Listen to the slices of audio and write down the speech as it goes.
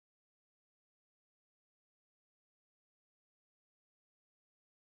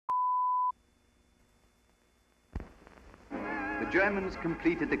Germans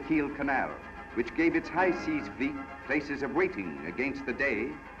completed the Kiel Canal, which gave its high seas fleet places of waiting against the day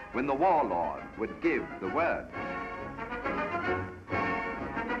when the warlord would give the word.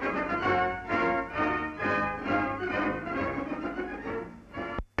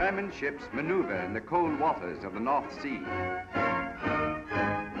 German ships maneuver in the cold waters of the North Sea.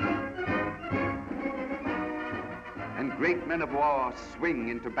 And great men of war swing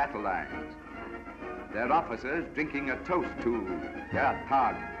into battle lines, their officers drinking a toast to Der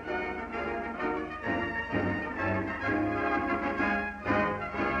Tag.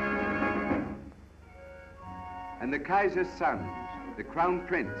 And the Kaiser's sons, the Crown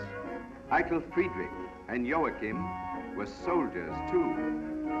Prince, Eitel Friedrich and Joachim, were soldiers too.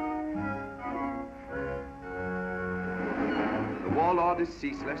 The warlord is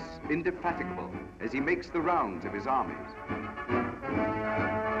ceaseless, indefatigable, as he makes the rounds of his armies.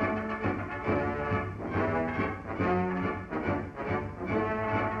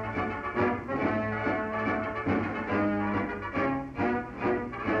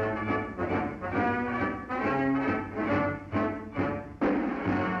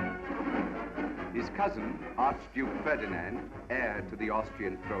 His cousin, Archduke Ferdinand, heir to the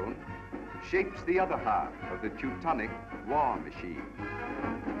Austrian throne, shapes the other half of the Teutonic war machine.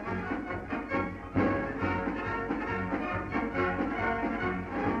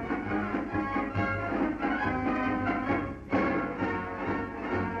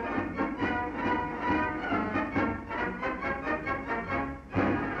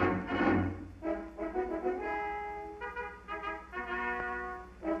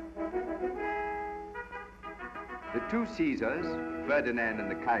 The two Caesars, Ferdinand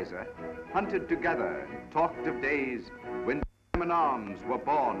and the Kaiser, hunted together and talked of days when German arms were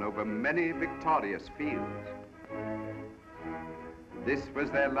borne over many victorious fields. This was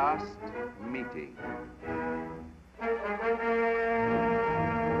their last meeting.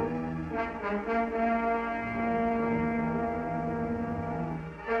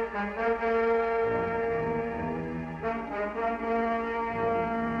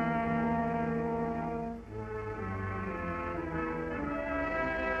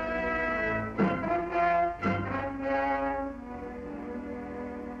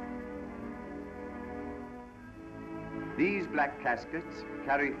 These black caskets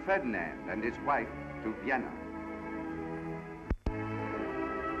carry Ferdinand and his wife to Vienna.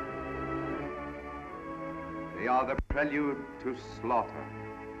 They are the prelude to slaughter.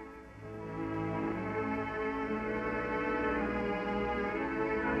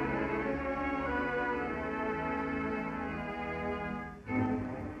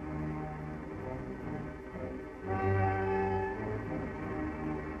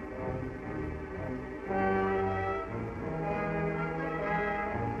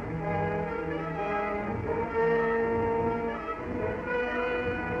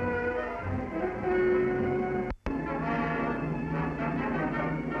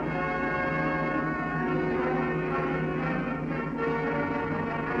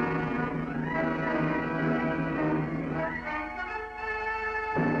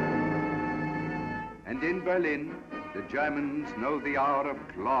 In Berlin, the Germans know the hour of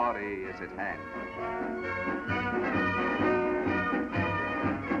glory is at hand.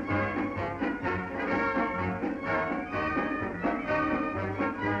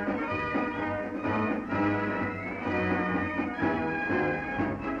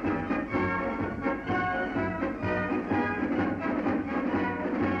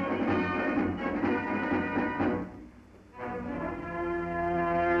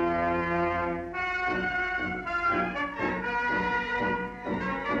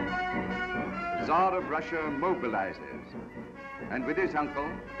 Tsar of Russia mobilizes, and with his uncle,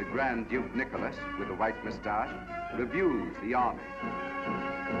 the Grand Duke Nicholas, with a white moustache, reviews the army.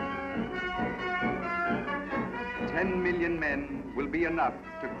 10 million men will be enough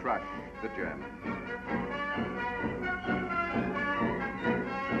to crush the Germans.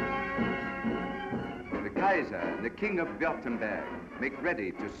 The Kaiser and the King of Württemberg make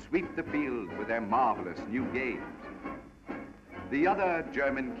ready to sweep the field with their marvelous new games. The other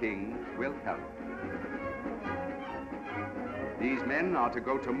German kings will help. These men are to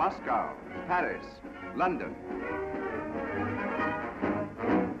go to Moscow, Paris, London.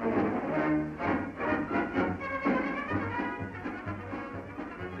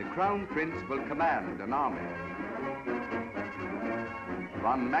 The Crown Prince will command an army.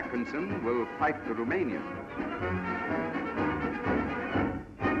 Von Mackensen will fight the Romanians.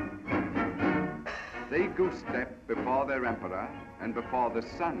 They goose-step before their emperor and before the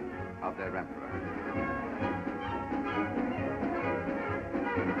son of their emperor.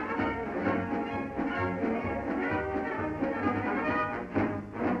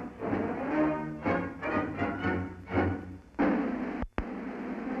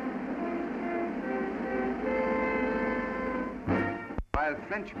 While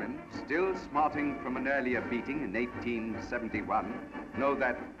Frenchmen, still smarting from an earlier beating in 1871, know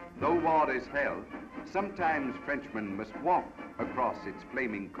that though war is held, sometimes Frenchmen must walk across its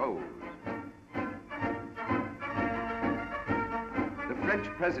flaming coals. The French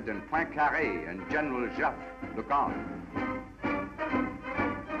President Poincaré and General Joffre look on.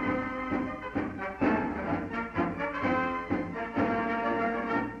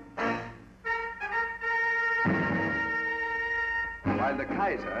 While the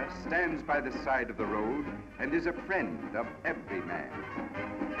Kaiser stands by the side of the road and is a friend of every man.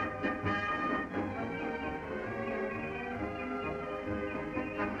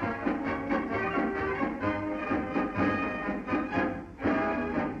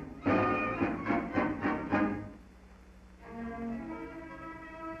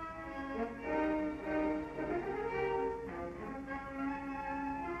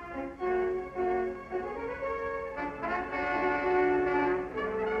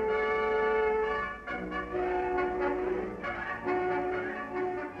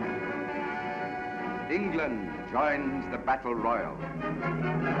 England joins the battle royal.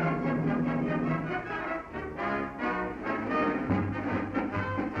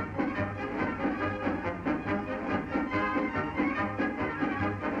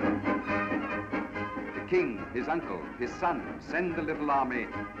 The king, his uncle, his son send the little army,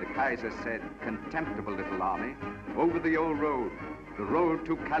 the Kaiser said, contemptible little army, over the old road, the road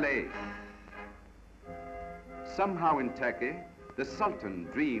to Calais. Somehow in Turkey, the Sultan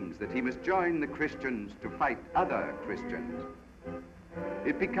dreams that he must join the Christians to fight other Christians.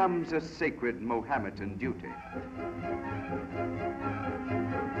 It becomes a sacred Mohammedan duty.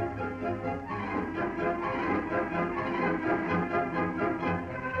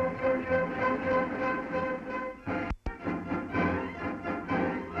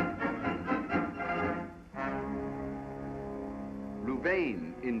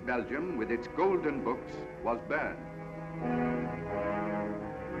 Louvain in Belgium, with its golden books, was burned.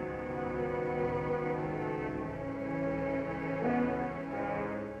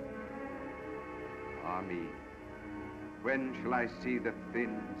 When shall I see the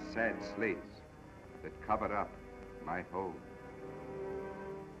thin, sad slates that cover up my home?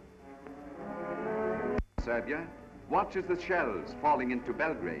 Serbia watches the shells falling into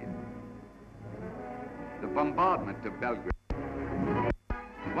Belgrade. The bombardment of Belgrade.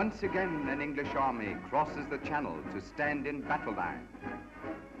 Once again, an English army crosses the channel to stand in battle line.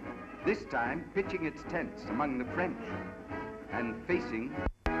 This time, pitching its tents among the French and facing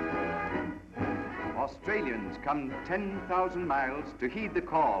Australians come 10,000 miles to heed the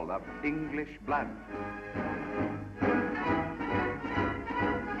call of English blood.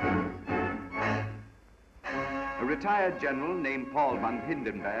 A retired general named Paul von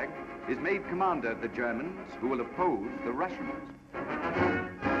Hindenburg is made commander of the Germans who will oppose the Russians.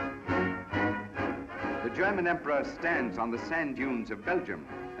 The German emperor stands on the sand dunes of Belgium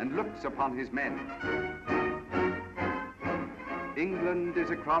and looks upon his men. England is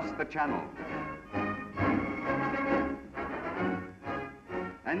across the channel.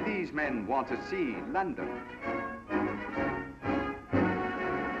 And these men want to see London.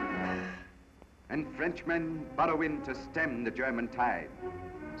 And Frenchmen burrow in to stem the German tide.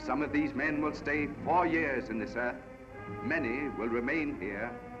 Some of these men will stay 4 years in this earth. Many will remain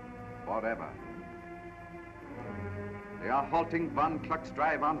here forever. They are halting von Kluck's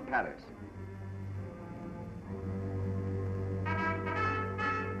drive on Paris.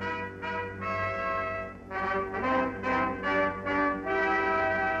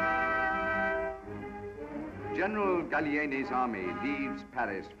 General Gallieni's army leaves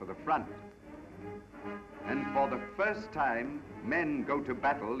Paris for the front. And for the first time, men go to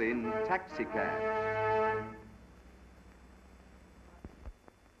battle in taxicabs.